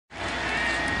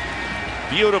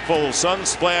beautiful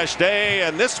sun-splashed day,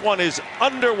 and this one is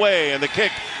underway, and the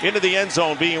kick into the end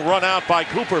zone being run out by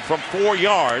Cooper from 4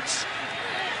 yards.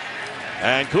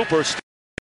 And Cooper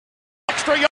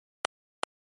extra yard,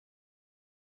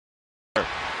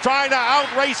 trying to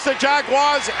outrace the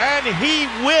Jaguars, and he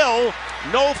will.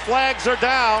 No flags are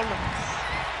down.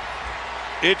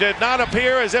 It did not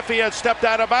appear as if he had stepped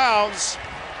out of bounds.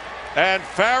 And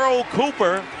Pharoh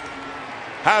Cooper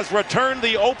has returned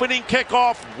the opening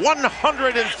kickoff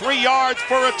 103 yards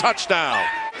for a touchdown.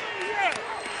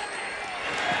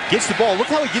 Gets the ball. Look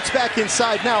how he gets back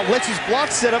inside now. Lets his block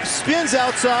set up, spins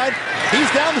outside.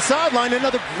 He's down the sideline.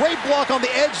 Another great block on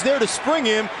the edge there to spring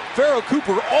him. Pharoh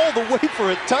Cooper all the way for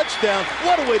a touchdown.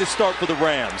 What a way to start for the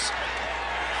Rams.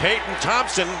 Peyton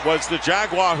Thompson was the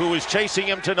Jaguar who was chasing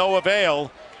him to no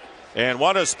avail. And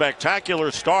what a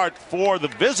spectacular start for the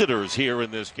visitors here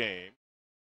in this game.